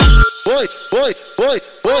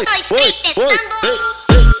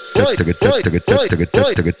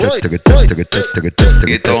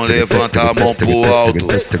Então levanta a mão pro alto,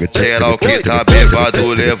 geral que tá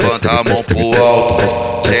bêbado, levanta a mão pro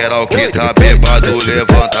alto. Geral que tá bêbado,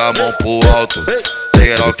 levanta a mão pro alto.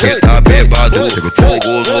 Geral que tá bêbado,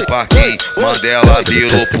 fogo no parquinho, Mandela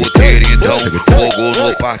virou puteiro. Então fogo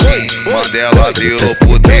no parquinho, Mandela virou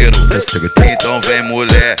puteiro. Então vem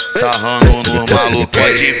mulher, sarrando nos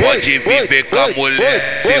maloqueiros. Pode viver com a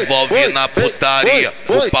mulher, se envolve na putaria.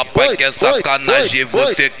 O papai quer sacanagem,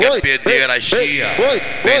 você quer pederastia.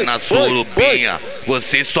 Vem na surubinha,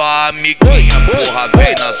 você só amiguinha. Porra,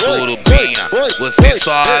 vem na surubinha, você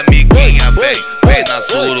só amiguinha. Vem na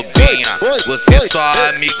surubinha, você só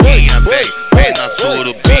amiguinha. Vem na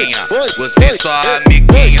surubinha, você só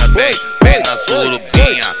amiguinha. Vem na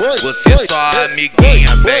surubinha, você só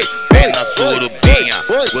amiguinha. Vem na surubinha,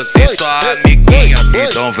 você só amiguinha.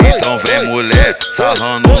 Então vem mulher,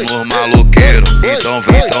 sarrando nos maloqueiros. Então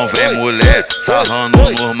vem mulher, sarrando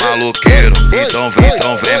nos maloqueiros. Então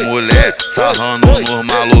vem mulher, sarrando nos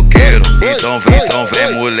maloqueiros. Então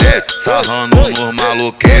vem mulher, sarrando nos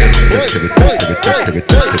maloqueiros.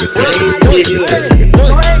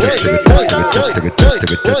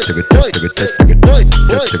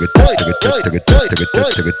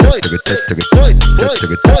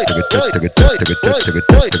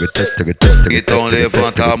 Então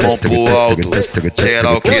levanta a mão pro alto,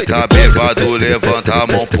 geral que tá bêbado, levanta a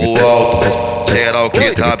mão pro alto. Geral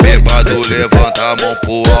que tá bêbado, levanta a mão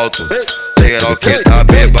pro alto. Geral que tá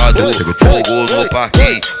bêbado, fogo no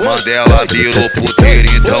parquinho, Mandela virou puteiro.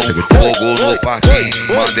 Então fogo no parquinho,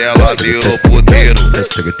 Mandela virou puteiro.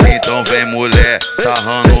 Então vem mulher,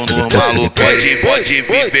 sarrando nos maloqueiros. Pode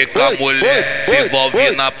viver com a mulher, se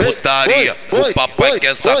envolve na putaria. O papai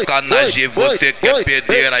quer sacanagem, você quer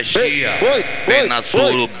pederastia. Vem na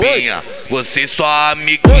surubinha, você só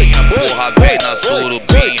amiguinha. Porra, vem na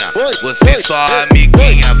surubinha, você só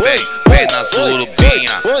amiguinha. Vem na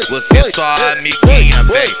surubinha, você só amiguinha.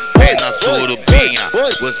 Vem na surubinha,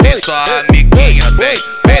 você só amiguinha.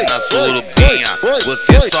 Vem na surubinha,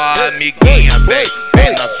 você só amiguinha.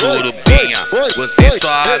 Vem na surubinha, você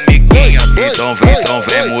só amiguinha. Então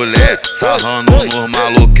vem mulher, sarrando nos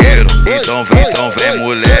maloqueiros. Então vem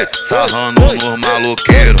mulher, sarrando nos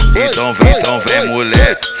maloqueiros. Então vem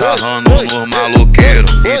mulher, sarrando nos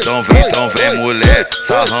maloqueiros. Então vem mulher,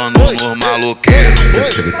 sarrando nos maloqueiros.